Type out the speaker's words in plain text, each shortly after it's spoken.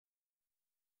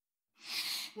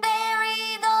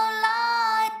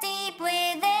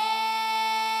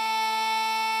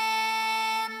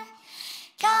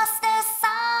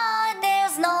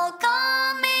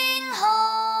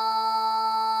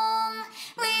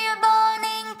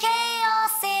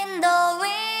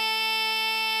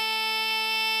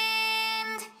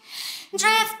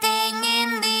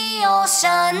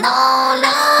all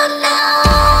alone.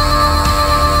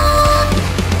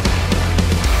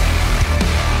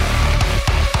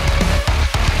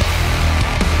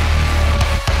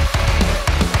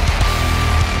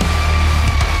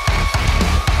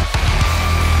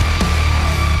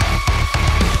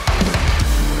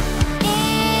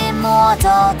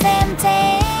 Immortal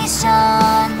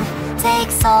temptation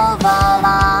takes over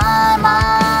my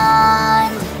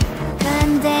mind,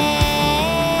 condemned,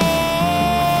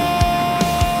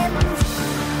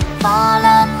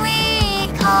 fallen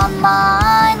weak on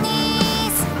my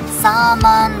knees,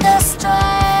 summon the strength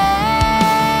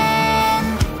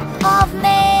of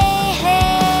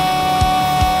mayhem.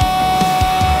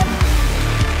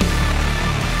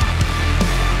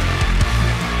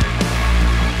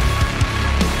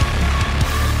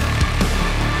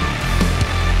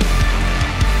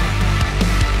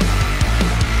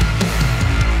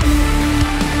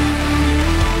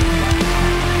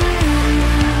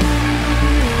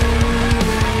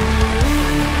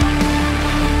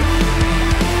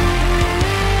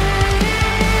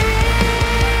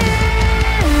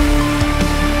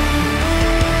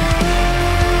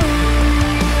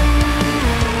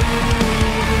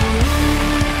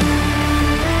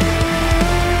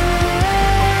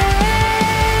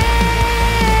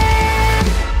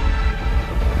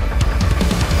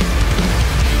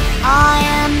 I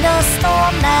am the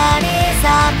storm that is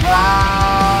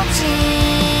approaching,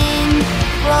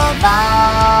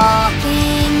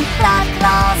 provoking black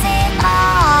clouds in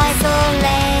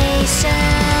isolation.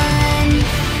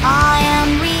 I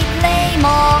am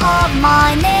reclaimer of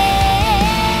my name.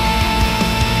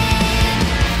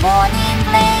 Born in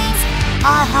flames,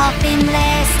 I have been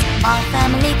blessed. My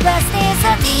family crest is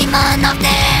a demon of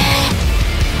death.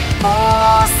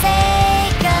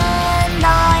 Forsaken,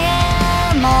 I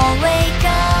am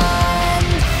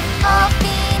awakened, a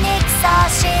phoenix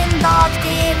ash in dark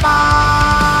divine,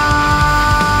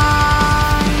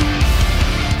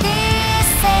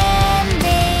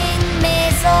 descending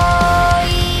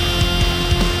misery,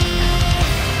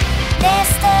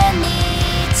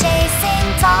 destiny chasing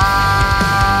time.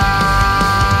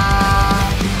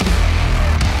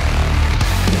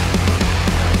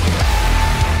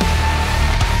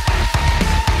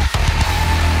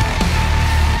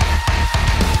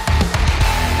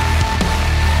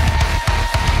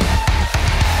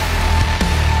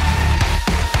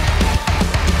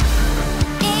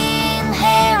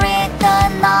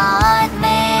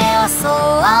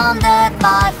 Surrounded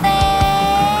by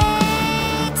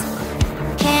fate,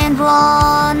 can't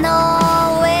run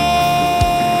away.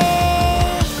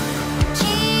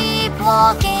 Keep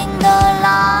walking the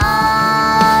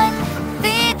line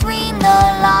between the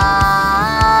lights,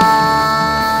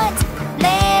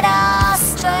 led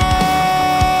astray.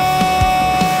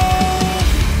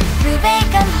 Through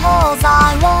vacant halls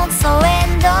I won't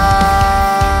surrender.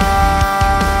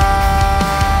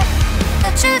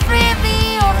 The truth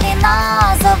revealed in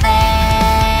eyes of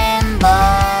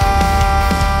ember.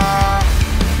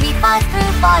 We fight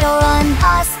through fire and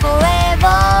ice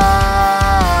forever.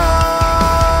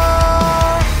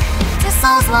 Two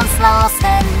souls once lost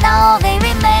and now they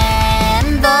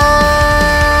remember.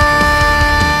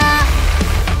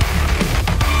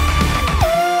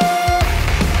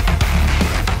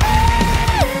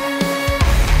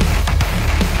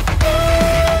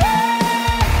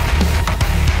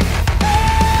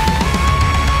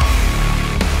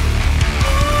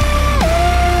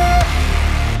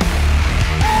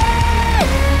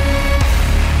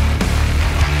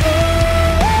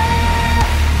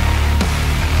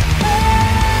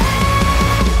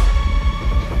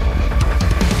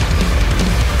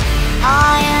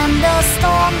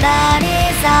 That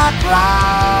is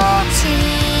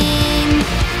approaching,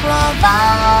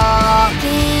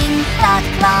 provoking black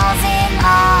clouds in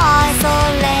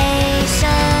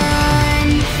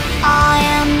isolation. I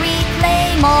am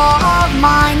reclaimer of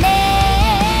my name.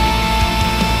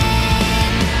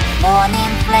 Born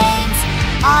in flames,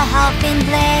 I have been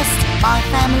blessed. My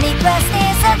family crest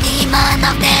is a demon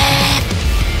of death.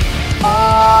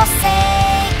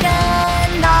 Forsaken,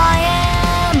 I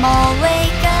am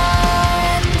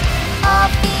awakened, a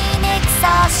phoenix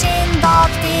ash in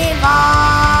dark divine,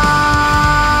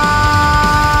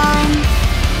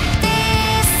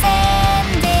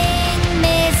 descending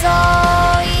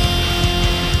misery,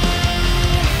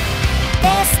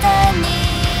 destiny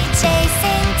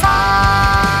chasing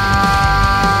time,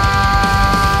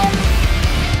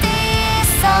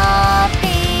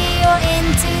 disappear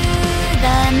into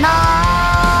the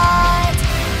night,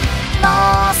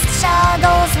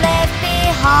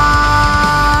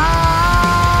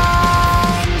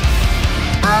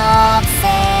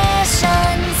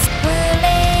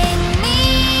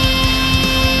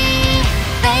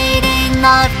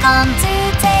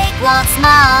 is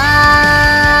mine.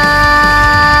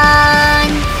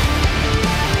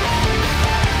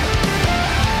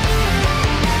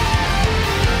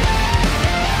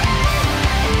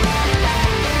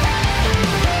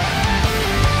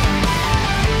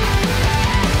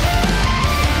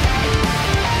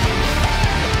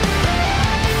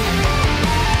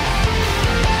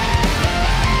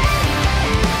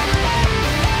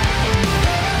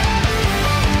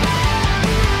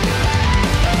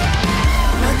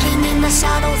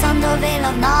 Shadows under veil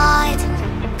of night,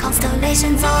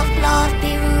 constellations of blood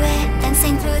pirouette,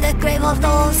 dancing through the grave of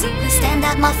those who stand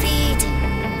at my feet.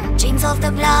 Dreams of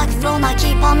the black throne I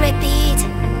keep on repeat.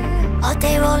 A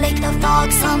derelict of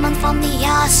dogs summoned from the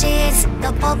ashes.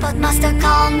 The puppet master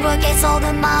congregates all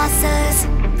the masses,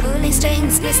 pulling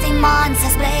strings, twisting minds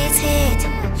as blades hit.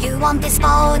 You want this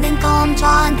power, then come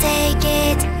try and take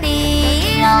it.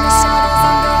 Beyond the shadows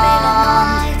under veil of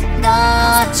night,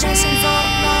 the